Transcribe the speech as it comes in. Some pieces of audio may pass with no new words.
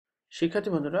শিক্ষার্থী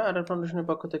বন্ধুরা আরআর ফাউন্ডেশনের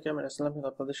পক্ষ থেকে আমি আসসালাম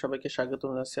আপনাদের সবাইকে স্বাগত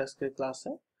জানাচ্ছি আজকের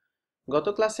ক্লাসে। গত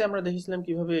ক্লাসে আমরা দেখেছিলাম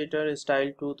কিভাবে এটার স্টাইল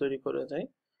 2 তৈরি করা যায়।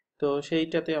 তো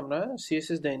সেইটাতে আমরা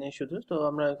সিএসএস দেই নাই শুধু, তো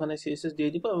আমরা এখানে সিএসএস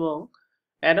দিয়ে দিব এবং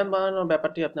অ্যাড অন বানানোর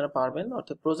ব্যাপারটি আপনারা পারবেন,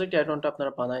 অর্থাৎ প্রজেক্ট অ্যাড অনটা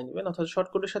আপনারা বানায় নেবেন, অর্থাৎ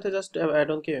শর্টকাটের সাথে জাস্ট অ্যাড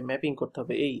অনকে ম্যাপিং করতে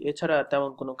হবে, এছাড়া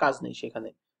তেমন কোনো কাজ নেই সেখানে।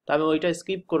 তো আমি ওইটা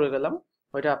স্কিপ করে গেলাম,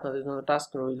 ওইটা আপনাদের জন্য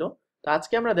টাস্ক রইল। তো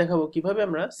আজকে আমরা দেখাবো কিভাবে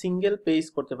আমরা সিঙ্গেল পেজ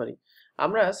করতে পারি।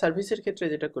 আমরা সার্ভিসের ক্ষেত্রে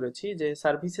যেটা করেছি যে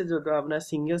সার্ভিসে যদি আমরা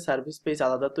সিঙ্গেল সার্ভিস পেজ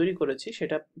আলাদা তৈরি করেছি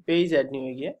সেটা পেজ অ্যাড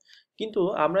নিয়ে গিয়ে, কিন্তু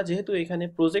আমরা যেহেতু এখানে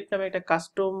প্রজেক্ট নামে একটা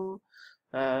কাস্টম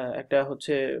একটা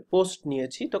হচ্ছে পোস্ট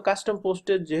নিয়েছি, তো কাস্টম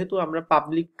পোস্টের যেহেতু আমরা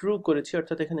পাবলিক ট্রু করেছি,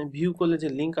 অর্থাৎ এখানে ভিউ করলে যে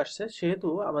লিঙ্ক আসছে সেহেতু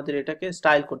আমাদের এটাকে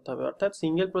স্টাইল করতে হবে, অর্থাৎ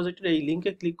সিঙ্গেল প্রজেক্টের এই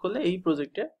লিঙ্কে ক্লিক করলে এই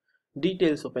প্রজেক্টের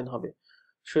ডিটেলস ওপেন হবে।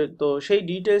 তো সেই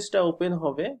ডিটেলসটা ওপেন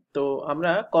হবে, তো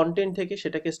আমরা কন্টেন্ট থেকে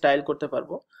সেটাকে স্টাইল করতে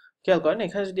পারবো। খেয়াল করেন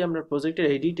এখানে যদি আমরা প্রজেক্টের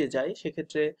এডিটে যাই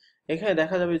সেক্ষেত্রে এখানে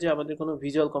দেখা যাবে যে আমাদের কোনো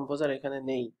ভিজুয়াল কম্পোজার এখানে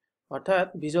নেই, অর্থাৎ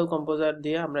ভিজুয়াল কম্পোজার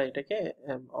দিয়ে আমরা এটাকে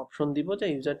অপশন দিব যে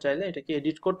ইউজার চাইলে এটাকে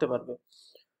এডিট করতে পারবে।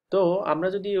 তো আমরা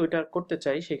যদি ওইটা করতে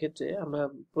চাই সেক্ষেত্রে আমরা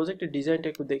প্রজেক্টের ডিজাইনটা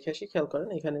একটু দেখে আসি। খেয়াল করেন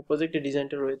এখানে প্রজেক্টের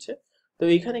ডিজাইনটা রয়েছে, তো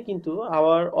এখানে কিন্তু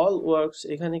আওয়ার অল ওয়ার্কস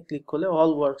এখানে ক্লিক করলে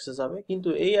অল ওয়ার্কসে যাবে, কিন্তু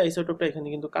এই আইসোটোপটা এখানে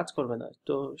কিন্তু কাজ করবে না।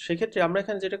 তো সেক্ষেত্রে আমরা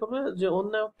এখানে যেটা করবো যে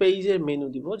অন্য পেজের মেনু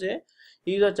দিব, যে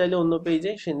ইউজার চাইলে অন্য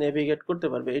পেজে সে নেভিগেট করতে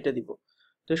পারবে, এটা দিব।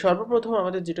 তো সর্বপ্রথম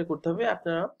আমাদের যেটা করতে হবে,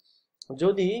 আপনারা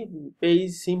যদি পেজ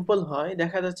সিম্পল হয়,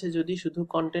 দেখা যাচ্ছে যদি শুধু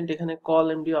কন্টেন্ট এখানে কল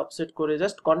এমডি অফসেট করে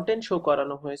জাস্ট কন্টেন্ট শো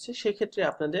করানো হয়েছে, সেক্ষেত্রে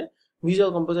আপনাদের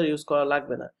ভিজুয়াল কম্পোজার ইউজ করা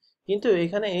লাগবে না। কিন্তু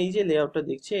এখানে এই যে লেআউটটা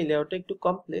দেখছি এই লেআউটটা একটু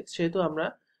কমপ্লেক্স, সেহেতু আমরা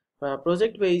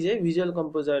প্রজেক্ট পেজে ভিজুয়াল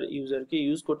কম্পোজার ইউজারকে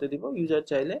ইউজ করতে দিব। ইউজার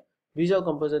চাইলে ভিজুয়াল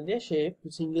কম্পোজার দিয়ে সে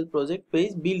সিঙ্গেল প্রজেক্ট পেজ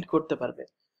বিল্ড করতে পারবে।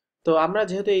 তো আমরা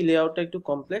যেহেতু এই লেআউটটা একটু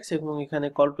কমপ্লেক্স এবং এখানে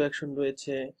কল টু অ্যাকশন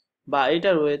রয়েছে বা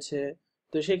এটা রয়েছে,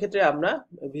 তো সেই ক্ষেত্রে আমরা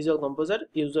ভিজুয়াল কম্পোজার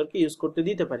ইউজারকে ইউজ করতে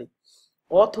দিতে পারি।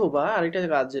 অথবা আরেকটা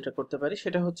কাজ যেটা করতে পারি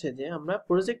সেটা হচ্ছে যে আমরা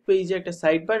প্রজেক্ট পেজে একটা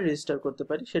সাইড বার রেজিস্টার করতে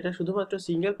পারি, সেটা শুধুমাত্র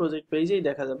সিঙ্গেল প্রজেক্ট পেজেই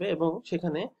দেখা যাবে এবং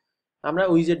সেখানে আমরা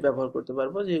উইজেট ব্যবহার করতে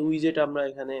পারবো, যে উইজেট আমরা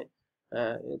এখানে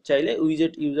চাইলে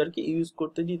উইজেট ইউজারকে ইউজ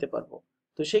করতে দিতে পারবো।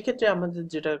 তো সেক্ষেত্রে আমাদের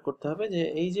যেটা করতে হবে যে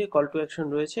এই যে কল টু অ্যাকশন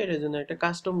রয়েছে এটার জন্য একটা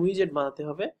কাস্টম উইজেট বানাতে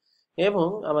হবে, এবং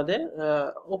আমাদের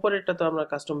ওপরেরটা তো আমরা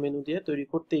কাস্টম মেনু দিয়ে তৈরি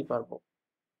করতেই পারবো।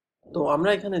 তো আমরা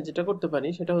এখানে যেটা করতে পারি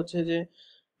সেটা হচ্ছে যে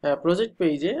প্রজেক্ট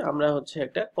পেজে আমরা হচ্ছে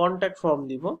একটা কন্ট্যাক্ট ফর্ম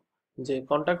দিব, যে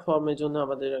কন্ট্যাক্ট ফর্মের জন্য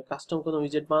আমাদের কাস্টম কোনো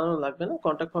উইজেট বানানো লাগবে না।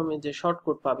 কন্ট্যাক্ট ফর্মে যে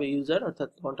শর্টকাট পাবে ইউজার, অর্থাৎ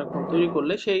কন্ট্যাক্ট ফর্ম তৈরি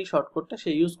করলে সেই শর্টকাটটা সে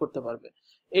ইউজ করতে পারবে,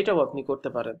 এটাও আপনি করতে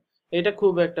পারেন। এটা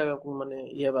খুব একটা মানে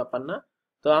ব্যাপার না।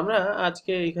 তো আমরা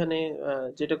আজকে এখানে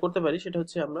যেটা করতে পারি সেটা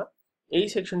হচ্ছে আমরা এই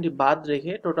সেকশনটি বাদ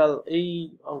রেখে টোটাল এই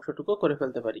অংশটুকু করে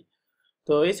ফেলতে পারি।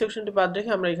 তো এই সেকশনটি বাদ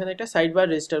রেখে আমরা এখানে একটা সাইড বার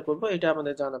রেজিস্টার করব, এটা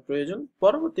আমাদের জানা প্রয়োজন।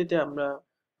 পরবর্তীতে আমরা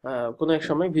কোনো এক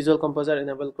সময় ভিজুয়াল কম্পোজার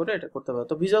এনেবল করে এটা করতে পারবো।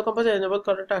 তো ভিজুয়াল কম্পোজার এনেবল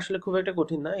করাটা আসলে খুব একটা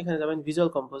কঠিন না। এখানে যাবেন ভিজুয়াল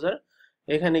কম্পোজার,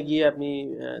 এখানে গিয়ে আপনি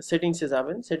সেটিংসে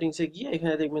যাবেন, সেটিংসে গিয়ে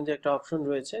এখানে দেখবেন যে একটা অপশন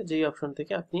রয়েছে, যেই অপশন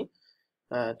থেকে আপনি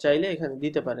চাইলে এখানে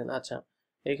দিতে পারেন। আচ্ছা,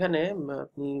 এখানে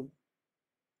আপনি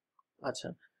আচ্ছা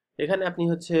এখানে আপনি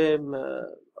হচ্ছে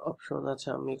অপশন, আচ্ছা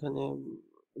আমি এখানে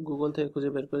গুগল থেকে খুঁজে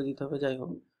বের করে দিতে হবে, যাই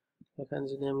হোক এখানে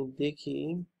যদি আমি দেখি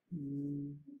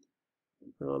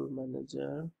রোল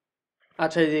ম্যানেজার,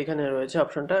 আচ্ছা এই যে এখানে রয়েছে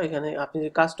অপশনটা, এখানে আপনি যে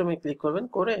কাস্টমে ক্লিক করবেন,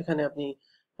 করে এখানে আপনি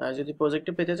যদি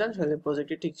প্রজেক্টে পেতে চান তাহলে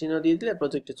প্রজেক্টে টিক চিহ্ন দিয়ে দিলে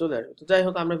প্রজেক্টে চলে আসবে। তো যাই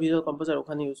হোক আমরা ভিজুয়াল কম্পোজার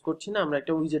ওখানে ইউজ করছি না, আমরা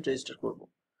একটা উইজেট রেজিস্টার করব।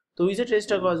 তো উইজেট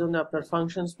রেজিস্টার করার জন্য আপনার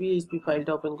ফাংশনস পিএইচপি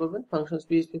ফাইলটা ওপেন করবেন। ফাংশনস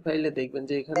পিএইচপি ফাইলে দেখবেন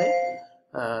যে এখানে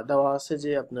দেওয়া আছে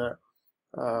যে আপনার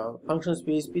ফাংশনস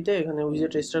পিএইচপিতে এখানে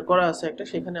উইজেট রেজিস্টার করা আছে একটা,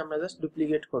 সেখানে আমরা জাস্ট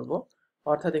ডুপ্লিকেট করব।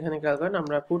 অর্থাৎ এখানে খেয়াল করেন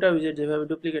আমরা ফুটার উইজেট যেভাবে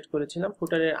ডুপ্লিকেট করেছিলাম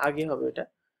ফুটারের আগে হবে এটা।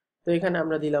 তো এখানে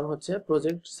আমরা দিলাম হচ্ছে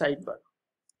project side bar,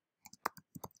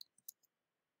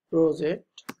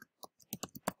 project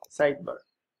side bar.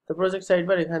 তো প্রজেক্ট সাইড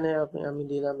বার এখানে আমি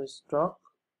দিলাম stock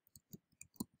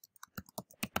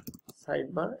side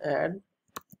bar add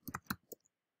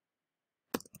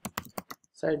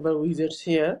side bar widgets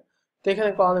here. তো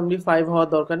এখানে কল এমডি 5 হওয়ার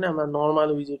দরকার নেই, আমরা নর্মাল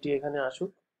উইজেটই এখানে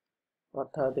আসুক,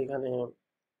 অর্থাৎ এখানে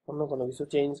অন্য কোনো কিছু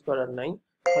চেঞ্জ করার নাই,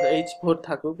 H4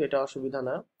 থাকুক, এটা অসুবিধা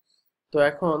না। তো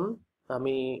এখন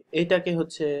আমি এইটাকে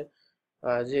হচ্ছে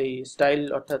যেই স্টাইল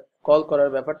অর্থাৎ কল করার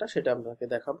ব্যাপারটা সেটা আপনাকে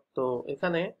দেখাবো। তো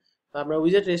এখানে আমরা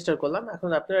উইজেট রেজিস্টার করলাম, এখন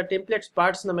আপনারা টেমপ্লেটস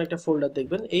পার্টস নামে একটা ফোল্ডার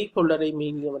দেখবেন, এই ফোল্ডারেই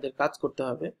মেইনলি আমাদের কাজ করতে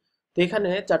হবে। তো এখানে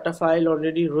 4টা ফাইল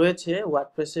অলরেডি রয়েছে,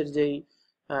 ওয়ার্ডপ্রেসের যেই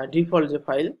ডিফল্ট যে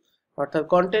ফাইল, অর্থাৎ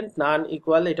কন্টেন্ট নান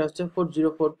ইকুয়াল, এটা হচ্ছে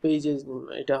 404 পেজেস,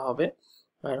 এটা হবে।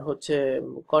 আর হচ্ছে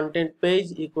কন্টেন্ট পেজ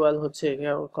ইকুয়াল হচ্ছে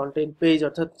কন্টেন্ট পেজ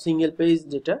অর্থাৎ সিঙ্গেল পেজ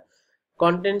যেটা,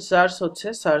 কন্টেন্ট সার্চ হচ্ছে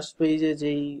সার্চ পেজে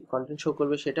যেই কন্টেন্ট শো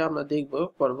করবে সেটা আমরা দেখব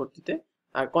পরবর্তীতে।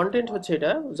 আর কন্টেন্ট হচ্ছে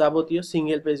এটা যাবতীয়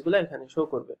সিঙ্গেল পেজগুলো এখানে শো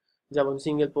করবে, যেমন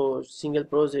সিঙ্গেল পোস্ট, সিঙ্গেল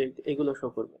প্রজেক্ট, এগুলো শো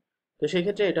করবে। তো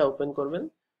সেক্ষেত্রে এটা ওপেন করবেন,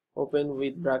 ওপেন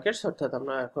উইথ ব্র্যাকেটস, অর্থাৎ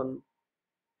আমরা এখন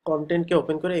কন্টেন্টকে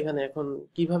ওপেন করে এখানে এখন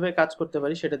কিভাবে কাজ করতে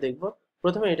পারি সেটা দেখব।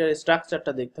 প্রথমে এটার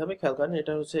স্ট্রাকচারটা দেখতে হবে, খেয়াল করেন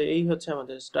এটা হচ্ছে এই হচ্ছে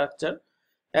আমাদের স্ট্রাকচার।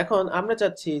 এখন আমরা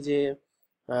চাচ্ছি যে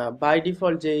বাই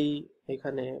ডিফল্ট যেই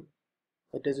এখানে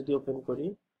এটা যদি ওপেন করি,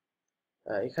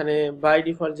 এখানে বাই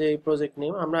ডিফল্ট যে প্রজেক্ট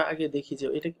নেম আমরা আগে দেখি যে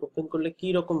এটা ওপেন করলে কি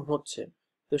রকম হচ্ছে।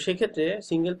 তো সেক্ষেত্রে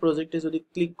সিঙ্গেল প্রজেক্টে যদি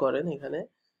ক্লিক করেন, এখানে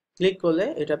ক্লিক করলে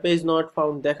এটা পেজ নট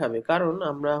ফাউন্ড দেখাবে, কারণ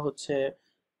আমরা হচ্ছে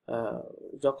আহ,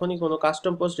 যখনই কোনো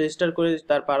কাস্টম পোস্ট রেজিস্টার করে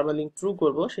তার পারমালিঙ্ক ট্রু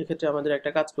করব, সেক্ষেত্রে আমাদের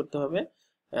একটা কাজ করতে হবে।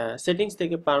 সেটিংস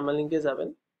থেকে পারমালিঙ্কে যাবেন,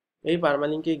 এই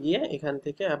পারমালিঙ্কে গিয়ে এখান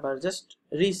থেকে আবার জাস্ট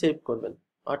রিসেভ করবেন,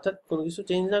 অর্থাৎ কোনো কিছু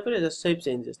চেঞ্জ না করে জাস্ট সেভ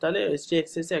চেঞ্জেস, তাহলে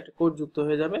HTXS এ একটা কোড যুক্ত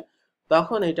হয়ে যাবে।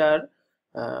 তখন এটার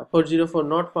 404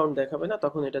 নট ফাউন্ড দেখাবে না,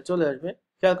 তখন এটা চলে আসবে।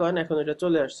 খেয়াল করেন এখন এটা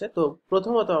চলে আসছে। তো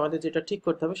প্রথমত আমাদের যেটা ঠিক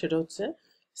করতে হবে সেটা হচ্ছে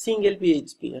সিঙ্গেল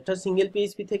পিএইচপি, অর্থাৎ সিঙ্গেল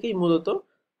পিএইচপি থেকেই মূলত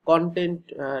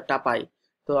কন্টেন্টটা পাই।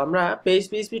 তো আমরা পেজ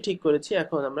পিএইচপি ঠিক করেছি,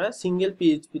 এখন আমরা সিঙ্গেল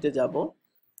পিএইচপি তে যাব।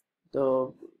 তো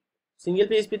সিঙ্গেল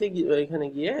পিএইচপি তে এখানে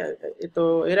গিয়ে তো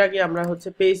এর আগে আমরা হচ্ছে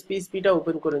পেজ পিএইচপিটা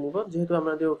ওপেন করে নিব, যেহেতু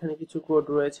আমাদের ওখানে কিছু কোড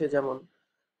রয়েছে, যেমন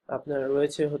আপনার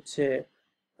রয়েছে হচ্ছে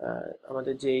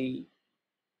আমাদের যেই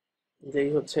যেই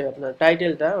হচ্ছে আপনার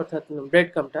টাইটেলটা, অর্থাৎ ব্রেড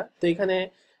কামটা। তো এখানে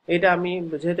এটা আমি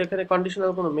যেহেতু এখানে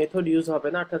কন্ডিশনাল কোনো মেথড ইউজ হবে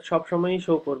না, অর্থাৎ সব সময়ই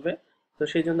শো করবে, তো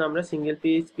সেই জন্য আমরা সিঙ্গেল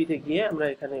পিএইচপি তে গিয়ে আমরা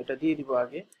এখানে এটা দিয়ে দিব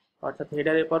আগে, অর্থাৎ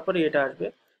হেডারের পরপরই এটা আসবে।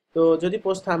 তো যদি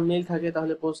পোস্ট থাম্বনেইল থাকে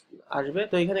তাহলে পোস্ট আসবে।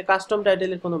 তো এখানে কাস্টম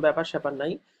টাইটেলের কোনো ব্যাপার স্যাপার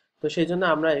নাই, তো সেই জন্য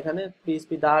আমরা এখানে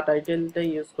পিএইচপি দা টাইটেলটাই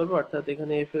ইউজ করবো, অর্থাৎ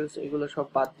এখানে এফএলস এগুলো সব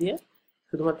বাদ দিয়ে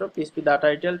শুধুমাত্র পিএইচপি দা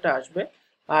টাইটেলটা আসবে।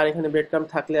 আর এখানে ব্রেড ক্রাম্ব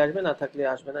থাকলে আসবে, না থাকলে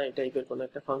আসবে না, এই টাইপের কোনো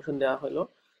একটা ফাংশন দেওয়া হলো।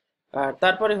 আর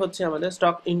তারপরে হচ্ছে আমাদের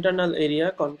স্টক ইন্টারনাল এরিয়া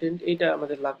কন্টেন্ট, এইটা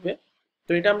আমাদের লাগবে।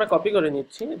 তো এটা আমরা কপি করে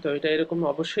নিচ্ছি। তো এটা এরকম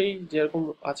অবশ্যই যেরকম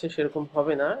আছে সেরকম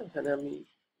হবে না, এখানে আমি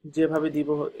যেভাবে দিব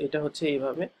এটা হচ্ছে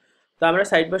এইভাবে। তো আমরা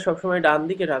সাইড বার সবসময় ডান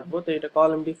দিকে রাখবো, তো এটা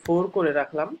কলামটি 4 করে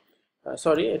রাখলাম,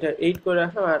 সরি এটা 8 করে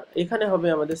রাখলাম। আর এখানে হবে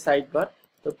আমাদের সাইড বার।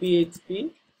 তো পিএইচপি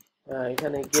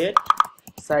এখানে গেট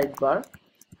সাইড বার।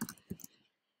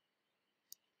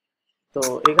 তো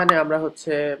এখানে আমরা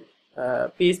হচ্ছে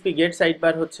পিএইচপি গেট সাইড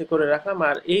বার হচ্ছে করে রাখলাম।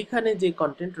 আর এইখানে যে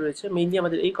কন্টেন্ট রয়েছে মেইনলি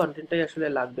আমাদের এই কন্টেন্টটাই আসলে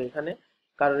লাগবে এখানে,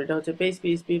 কারণ এটা হচ্ছে পেজ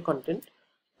পিএইচপি কন্টেন্ট।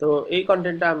 তো এই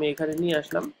কন্টেন্টটা আমি এখানে নিয়ে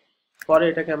আসলাম, পরে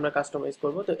এটাকে আমরা কাস্টমাইজ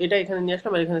করব। তো এটা এখানে নিয়ে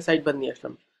আসলাম আর এখানে সাইড বার নিয়ে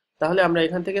আসলাম। তাহলে আমরা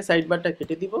এখান থেকে সাইড বারটা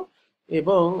কেটে দিব,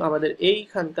 এবং আমাদের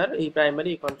এইখানকার এই প্রাইমারি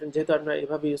এই কন্টেন্ট যেহেতু আমরা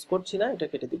এভাবে ইউজ করছি না, এটা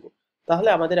কেটে দিব। তাহলে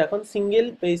আমাদের এখন সিঙ্গেল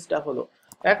পেজটা হলো।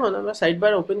 এখন আমরা সাইড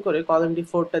বার ওপেন করে কলামটি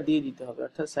 4টা দিয়ে দিতে হবে,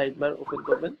 অর্থাৎ সাইড বার ওপেন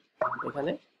করবেন,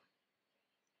 এখানে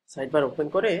সাইড বার ওপেন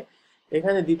করে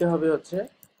এখানে দিতে হবে হচ্ছে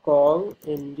কল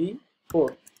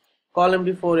md4, কল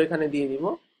md4 এখানে দিয়ে দিব।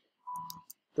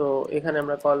 তো এখানে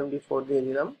আমরা কল md4 দিয়ে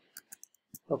দিলাম।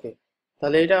 ওকে,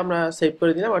 তাহলে এটা আমরা সেভ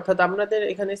করে দিলাম। অর্থাৎ আমাদের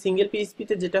এখানে সিঙ্গেল পিএইচপি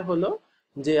তে যেটা হলো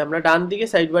যে আমরা ডান দিকে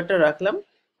সাইড বারটা রাখলাম,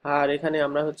 আর এখানে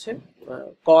আমরা হচ্ছে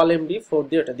কল md4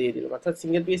 দিয়ে ওটা দিয়ে দিলাম, অর্থাৎ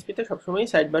সিঙ্গেল পিএইচপি তে সবসময়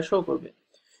সাইড বার শো করবে।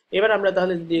 এবার আমরা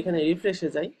তাহলে যদি এখানে রিফ্রেশে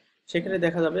যাই, সেখানে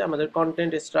দেখা যাবে আমাদের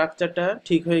কন্টেন্ট স্ট্রাকচারটা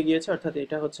ঠিক হয়ে গিয়েছে, অর্থাৎ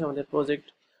এটা হচ্ছে আমাদের প্রজেক্ট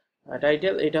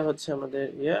টাইটেল, এটা হচ্ছে আমাদের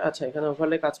ইয়ে। আচ্ছা, এখানে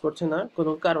ওভারলে কাজ করছে না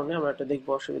কোনো কারণে, আমরা এটা দেখবো,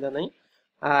 অসুবিধা নাই।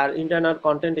 আর ইন্টারনাল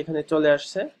কন্টেন্ট এখানে চলে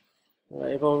আসছে,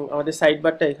 এবং আমাদের সাইড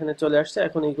বারটা এখানে চলে আসছে।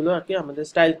 এখন এগুলো আর কি আমাদের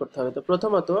স্টাইল করতে হবে। তো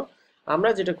প্রথমত আমরা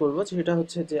যেটা করব সেটা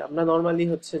হচ্ছে যে আমরা নর্মালি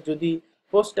হচ্ছে যদি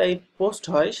পোস্ট টাইপ পোস্ট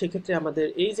হয়, সেক্ষেত্রে আমাদের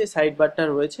এই যে সাইড বারটা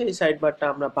রয়েছে এই সাইড বারটা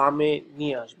আমরা বামে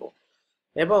নিয়ে আসব,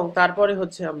 এবং তারপরে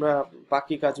হচ্ছে আমরা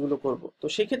বাকি কাজগুলো করব। তো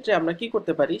সেক্ষেত্রে আমরা কি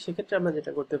করতে পারি, সেক্ষেত্রে আমরা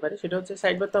যেটা করতে পারি সেটা হচ্ছে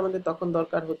সাইড বার তো আমাদের তখন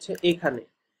দরকার হচ্ছে এখানে।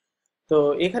 তো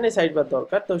এখানে সাইড বার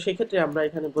দরকার, তো সেক্ষেত্রে আমরা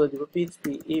এখানে বলে দিব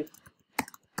পিএইচপি ইফ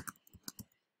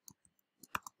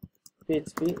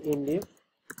পিএইচপি ইনডিফ।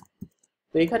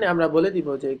 তো এখানে আমরা বলে দিব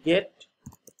যে gate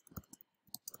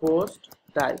post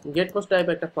type, gate post type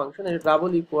একটা ফাংশন, এটা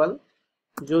ডাবল ইকুয়াল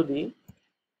যদি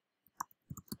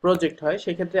প্রজেক্ট হয়,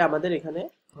 সেক্ষেত্রে আমাদের এখানে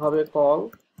হবে কল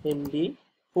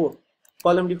md4,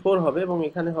 কল md4 হবে, এবং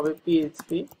এখানে হবে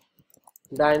পিএইচপি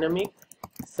ডাইনামিক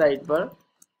সাইড বার।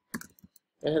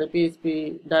 এখানে পিএইচপি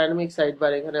ডাইনামিক সাইড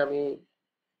বার এখানে আমি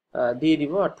দিয়ে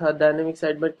দিব, অর্থাৎ ডাইনামিক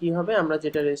সাইড বার কি হবে, আমরা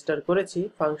যেটা রেজিস্টার করেছি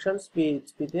ফাংশনস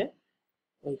পিএইচপি তে,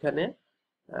 এখানে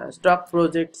স্টক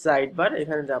প্রজেক্ট সাইড বার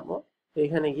এখানে যাব।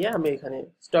 এখানে গিয়ে আমি এখানে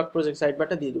স্টক প্রজেক্ট সাইড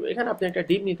বারটা দিয়ে দেবো। এখানে আপনি একটা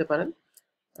ডিপ নিতে পারেন,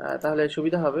 তাহলে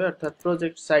সুবিধা হবে, অর্থাৎ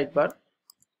প্রজেক্ট সাইড বার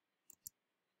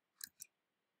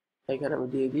এখানে আমি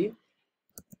দিয়ে দিই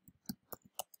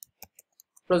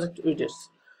প্রজেক্ট উইডেটস।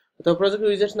 তো প্রজেক্ট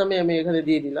উইজেটস নামে আমি এখানে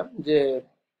দিয়ে দিলাম যে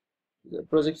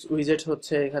প্রজেক্ট উইজেটস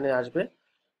হচ্ছে এখানে আসবে।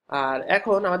 আর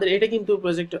এখন আমাদের এটা কিন্তু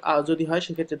প্রজেক্ট যদি হয়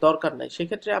সেক্ষেত্রে দরকার নাই,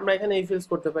 সেক্ষেত্রে আমরা এখানে ইফেলস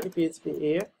করতে পারি পিএইচপি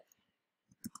এফ,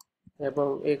 এবং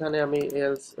এখানে আমি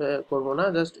এলস করব না,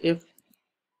 জাস্ট এফ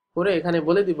করে এখানে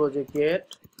বলে দিব যে gate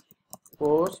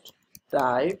post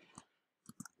type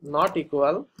not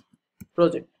equal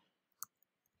project.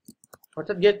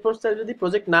 অর্থাৎ গেট পোস্ট টাইপ যদি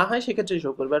প্রজেক্ট না হয় সেক্ষেত্রে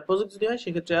শো করবে, আর প্রজেক্ট যদি হয়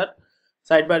সেক্ষেত্রে আর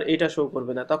সাইড বার এটা শো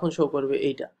করবে না, তখন শো করবে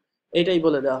এইটা। এইটাই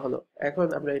বলে দেওয়া হলো। এখন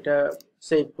আমরা এটা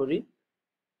সেভ করি।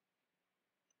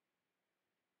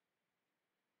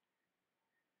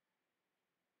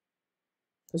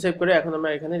 সেভ করে এখন আমরা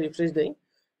এখানে রিফ্রেশ দেই।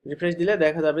 রিফ্রেশ দিলে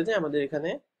দেখা যাবে যে আমাদের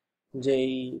এখানে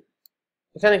যেই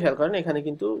এখানে খেয়াল করেন এখানে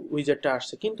কিন্তু উইজেটটা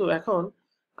আসছে। কিন্তু এখন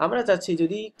আমরা চাচ্ছি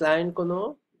যদি ক্লায়েন্ট কোনো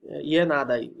ইয়ে না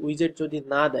দেয়, উইজেট যদি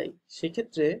না দেয়,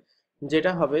 সেক্ষেত্রে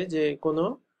যেটা হবে যে কোনো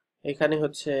এখানে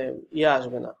হচ্ছে ইয়ে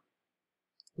আসবে না।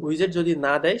 উইজেট যদি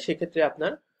না দেয় সেক্ষেত্রে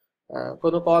আপনার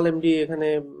কোনো কল এমডি এখানে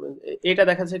এটা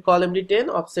দেখা যাচ্ছে কল এমডি 10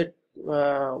 অফসেট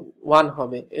 1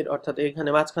 হবে এর, অর্থাৎ এখানে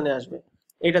মাঝখানে আসবে।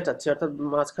 এটা চাচ্ছি, অর্থাৎ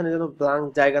মাঝখানে যেন ব্ল্যাঙ্ক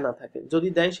জায়গা না থাকে, যদি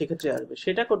দেয় সেক্ষেত্রে আসবে।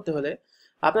 সেটা করতে হলে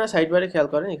আপনারা সাইড বারে খেয়াল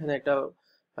করেন এখানে একটা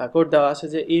কোড দেওয়া আছে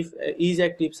যে if is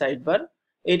active side bar,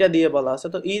 এটা দিয়ে বলা আছে।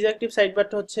 তো ইজ অ্যাক্টিভ সাইড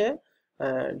বারটা হচ্ছে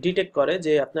ডিটেক্ট করে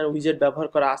যে আপনার উইজেট ব্যবহার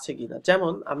করা আছে কিনা।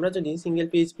 যেমন আমরা যদি সিঙ্গেল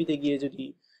পিএইচপি তে গিয়ে যদি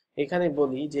এখানে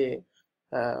বলি যে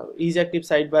ইজ অ্যাক্টিভ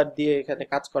সাইড বার দিয়ে এখানে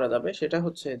কাজ করা যাবে, সেটা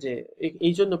হচ্ছে যে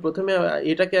এই জন্য প্রথমে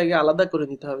এটাকে আগে আলাদা করে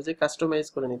নিতে হবে, যে কাস্টমাইজ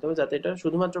করে নিতে হবে যাতে এটা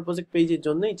শুধুমাত্র প্রজেক্ট পেজের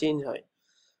জন্যই চেঞ্জ হয়।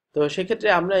 তো সেক্ষেত্রে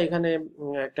আমরা এখানে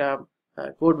একটা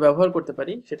কোড ব্যবহার করতে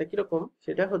পারি। সেটা কিরকম,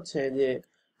 সেটা হচ্ছে যে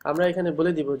আমরা এখানে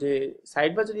বলে দিব যে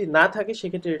সাইড বার যদি না থাকে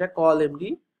সেক্ষেত্রে এটা কল এমডি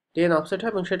 10 অফসেট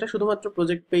হয়, এবং সেটা শুধুমাত্র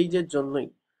প্রজেক্ট পেজের জন্যই।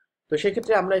 তো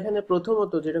সেক্ষেত্রে আমরা এখানে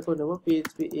প্রথমত যেটা করে নেব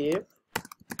পিএইচপি এফ,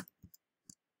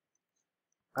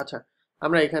 আচ্ছা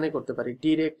আমরা এখানে করতে পারি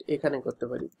ডিরেক্ট, এখানে করতে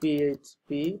পারি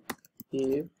পিএইচপি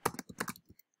এফ,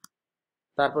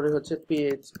 তারপরে হচ্ছে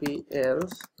পিএইচপি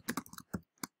এলস,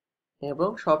 এবং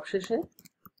সবশেষে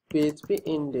পিএইচপি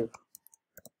ইনডেফ।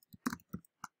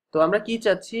 তো আমরা কি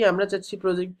চাচ্ছি, আমরা চাচ্ছি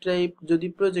প্রজেক্ট টাইপ যদি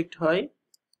প্রজেক্ট হয়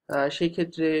সেই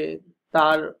ক্ষেত্রে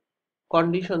তার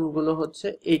কন্ডিশন গুলো হচ্ছে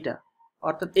এইটা,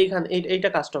 অর্থাৎ এইখানে এইটা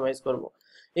কাস্টমাইজ করব।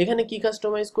 এখানে কি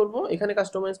কাস্টমাইজ করব, এখানে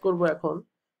কাস্টমাইজ করব এখন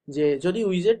যে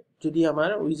যদি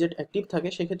আমার উইজেট অ্যাক্টিভ থাকে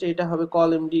সেক্ষেত্রে এটা হবে call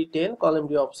MD 10 call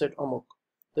MD offset অমুক।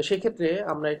 তো সেক্ষেত্রে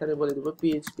আমরা এখানে বলে দেব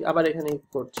পিএইচপি, আবার এখানে ইফ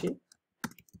করছি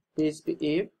পিএইচপি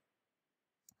ইফ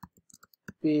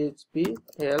পিএইচপি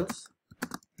এলস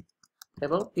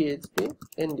এবং পিএইচপি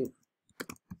এনডিভ।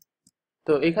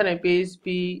 তো এখানে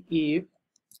পিএইচপি ইফ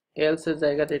এলস এর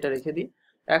জায়গাতে এটা রেখে দিই।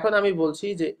 এখন আমি বলছি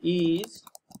যে is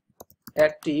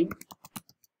active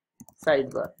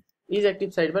sidebar. Is active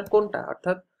sidebar কোনটা,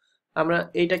 অর্থাৎ আমরা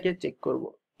এইটাকে চেক করব।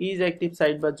 ইজ অ্যাক্টিভ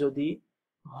সাইডবার যদি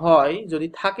হয়, যদি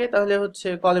থাকে তাহলে হচ্ছে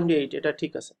কল এমডি 8, এটা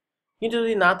ঠিক আছে। কিন্তু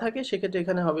যদি না থাকে সেক্ষেত্রে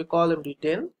এখানে হবে call MD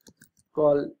 10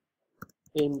 call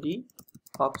MD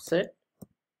offset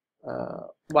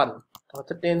 1,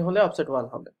 অর্থাৎ 10 হলে অফসেট 1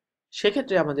 হবে।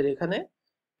 সেক্ষেত্রে আমাদের এখানে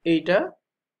এইটা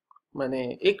মানে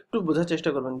একটু বোঝার চেষ্টা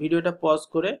করবেন, ভিডিওটা পজ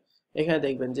করে এখানে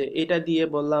দেখবেন যে এটা দিয়ে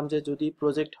বললাম যে যদি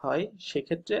প্রজেক্ট হয়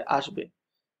সেক্ষেত্রে আসবে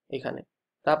এখানে।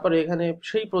 তারপরে এখানে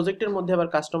সেই প্রজেক্টের মধ্যে আবার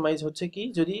কাস্টমাইজ হচ্ছে কি,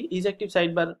 যদি ইজ অ্যাক্টিভ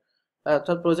সাইড বার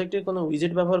অর্থাৎ প্রজেক্টের কোনো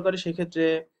উইজেট ব্যবহার করে সেক্ষেত্রে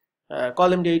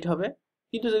কলাম ডি 8 হবে,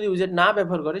 কিন্তু যদি উইজেট না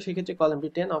ব্যবহার করে সেক্ষেত্রে কলাম ডি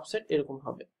 10 অফসেট এরকম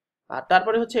হবে। আর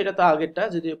তারপরে হচ্ছে এটা তো আগেরটা,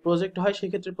 যদি প্রজেক্ট হয়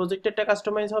সেক্ষেত্রে প্রজেক্টেরটা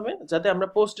কাস্টমাইজ হবে, যাতে আমরা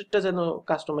পোস্টেরটা যেন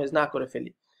কাস্টমাইজ না করে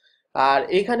ফেলি। আর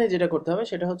এইখানে যেটা করতে হবে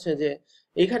সেটা হচ্ছে যে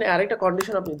এইখানে আরেকটা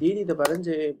কন্ডিশন আপনি দিয়ে দিতে পারেন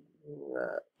যে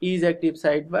ইজ অ্যাক্টিভ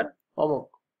সাইড বার অমুক,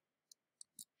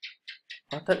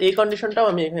 অর্থাৎ এই কন্ডিশনটাও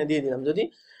আমি এখানে দিয়ে দিলাম। যদি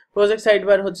প্রজেক্ট সাইড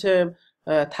বার হচ্ছে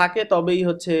থাকে তবেই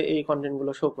হচ্ছে এই কন্টেন্ট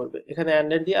গুলো শো করবে। এখানে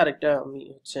অ্যান্ডেড দিয়ে আরেকটা আমি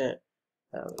হচ্ছে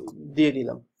দিয়ে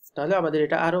দিলাম, তাহলে আমাদের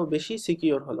এটা আরো বেশি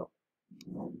সিকিউর হলো।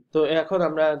 তো এখন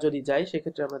আমরা যদি যাই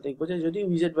সেক্ষেত্রে আমরা দেখবো যে যদি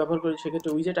উইজেট ব্যবহার করি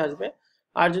সেক্ষেত্রে উইজেট আসবে,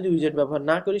 আর যদি উইজেট ব্যবহার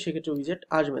না করি সেক্ষেত্রে উইজেট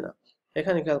আসবে না।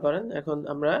 এখানে খেয়াল করেন এখন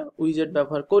আমরা উইজেট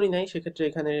ব্যবহার করি নাই, সেক্ষেত্রে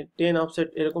এখানে 10 অফসেট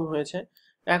এরকম হয়েছে।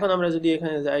 এখন আমরা যদি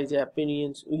এখানে যাই যে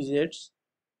অ্যাপিনিয়ন্স উইজেটস,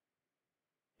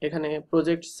 এখানে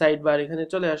প্রজেক্ট সাইড বার এখানে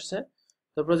চলে আসছে।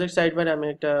 তো প্রজেক্ট সাইড বারে আমি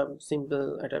একটা সিম্পল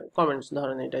একটা কমেন্টস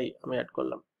ধরেন এটাই আমি অ্যাড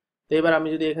করলাম। তো এবার আমি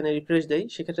যদি এখানে রিফ্রেশ দেই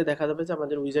সেক্ষেত্রে দেখা যাবে যে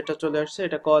আমাদের উইজেটটা চলে আসছে,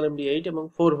 এটা কল এমডি 8 এবং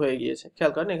 4 হয়ে গিয়েছে।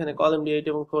 খেয়াল করেন এখানে কল এমডি 8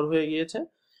 এবং 4 হয়ে গিয়েছে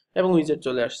এবং উইজেট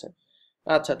চলে আসছে।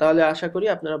 আচ্ছা, তাহলে আশা করি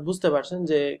আপনারা বুঝতে পারছেন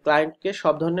যে ক্লায়েন্টকে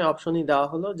সব ধরনের অপশনই দেওয়া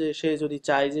হলো, যে সে যদি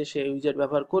চায় যে সে উইজেট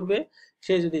ব্যবহার করবে,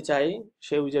 সে যদি চায়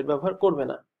সে উইজেট ব্যবহার করবে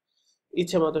না,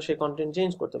 ইচ্ছে মতো সে কন্টেন্ট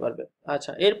চেঞ্জ করতে পারবে।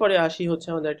 আচ্ছা, এরপরে আসি হচ্ছে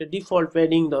আমাদের একটা ডিফল্ট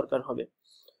প্যাডিং দরকার হবে।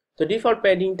 তো ডিফল্ট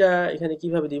প্যাডিংটা এখানে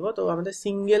কিভাবে দিব, তো আমাদের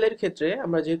সিঙ্গেলের ক্ষেত্রে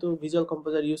আমরা যেহেতু ভিজুয়াল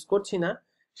কম্পোজার ইউজ করছি না,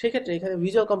 সেক্ষেত্রে এখানে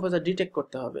ভিজুয়াল কম্পোজার ডিটেক্ট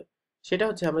করতে হবে। সেটা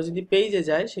হচ্ছে আমরা যদি পেজে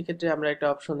যাই, সেক্ষেত্রে আমরা একটা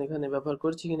অপশন এখানে ব্যবহার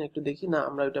করছি কিনা একটু দেখি, না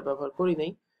আমরা ওইটা ব্যবহার করি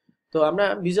নাই। তো আমরা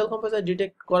ভিজুয়াল কম্পোজার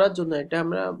ডিটেক্ট করার জন্য এটা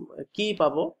আমরা কি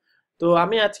পাবো। তো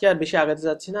আমি আজকে আর বেশি আগাতে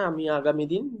যাচ্ছি না, আমি আগামী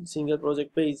দিন সিঙ্গেল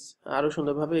প্রজেক্ট পেজ আরো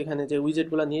সুন্দরভাবে এখানে যে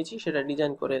উইজেটগুলো নিয়েছি সেটা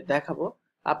ডিজাইন করে দেখাবো।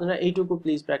 আপনারা এইটুকু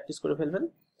প্লিজ প্র্যাকটিস করে ফেলবেন।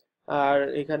 আর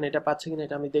এখানে এটা পাচ্ছে কিনা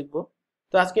এটা আমি দেখবো।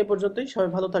 তো আজকে এ পর্যন্তই, সবাই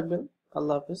ভালো থাকবেন।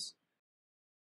 আল্লাহ হাফেজ।